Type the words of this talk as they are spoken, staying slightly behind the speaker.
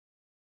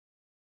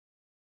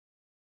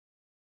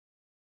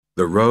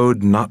The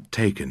Road Not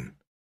Taken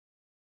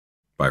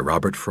by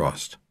Robert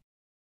Frost.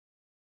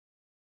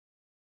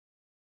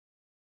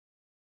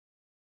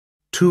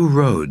 Two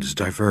roads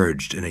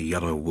diverged in a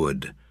yellow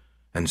wood,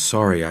 and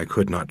sorry I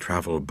could not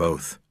travel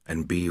both,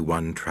 and be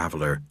one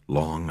traveller.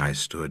 Long I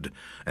stood,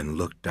 and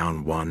looked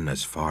down one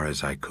as far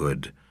as I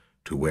could,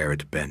 to where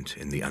it bent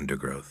in the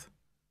undergrowth.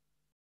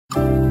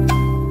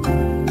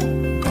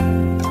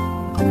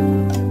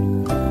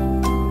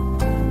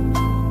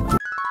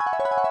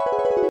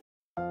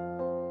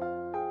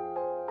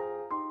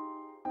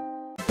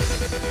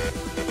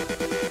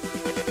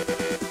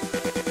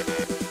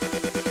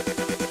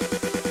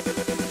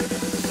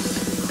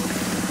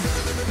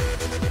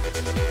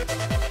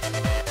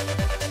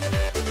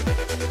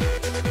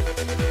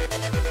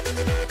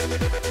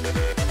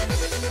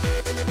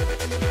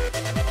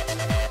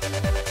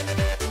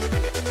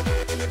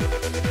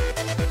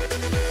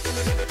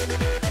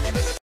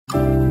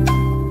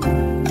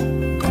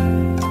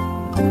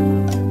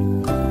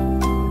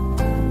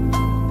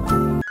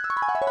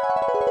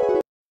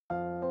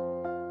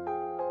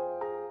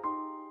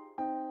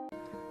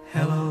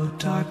 Hello,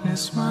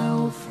 darkness, my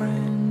old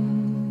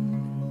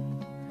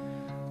friend.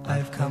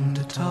 I've come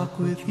to talk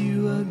with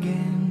you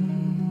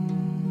again,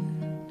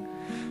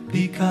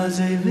 because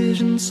a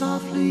vision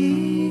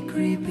softly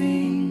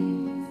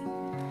creeping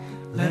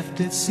left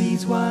its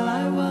seeds while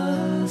I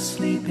was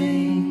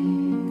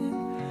sleeping,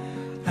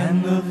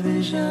 and the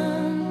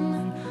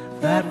vision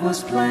that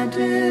was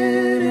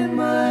planted in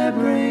my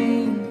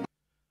brain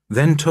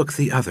Then took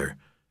the other,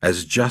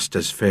 as just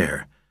as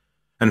fair,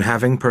 and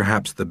having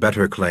perhaps the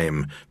better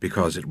claim,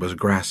 because it was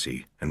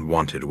grassy and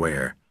wanted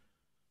wear,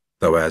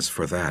 though as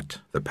for that,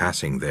 the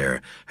passing there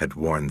had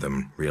worn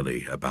them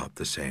really about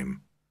the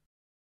same.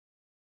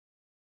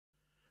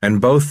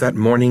 And both that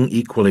morning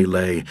equally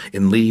lay,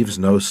 in leaves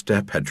no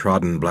step had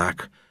trodden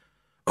black.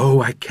 Oh,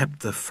 I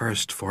kept the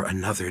first for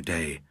another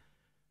day,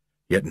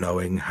 yet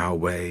knowing how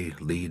way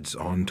leads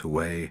on to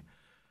way,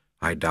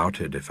 I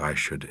doubted if I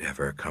should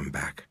ever come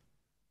back.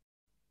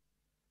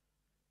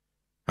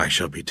 I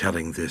shall be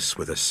telling this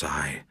with a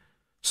sigh,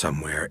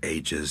 somewhere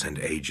ages and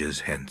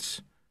ages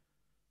hence.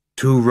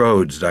 Two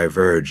roads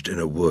diverged in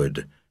a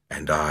wood,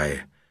 and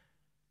I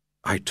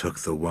took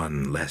the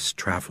one less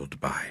traveled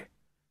by,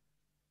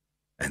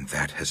 and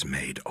that has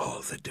made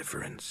all the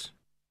difference.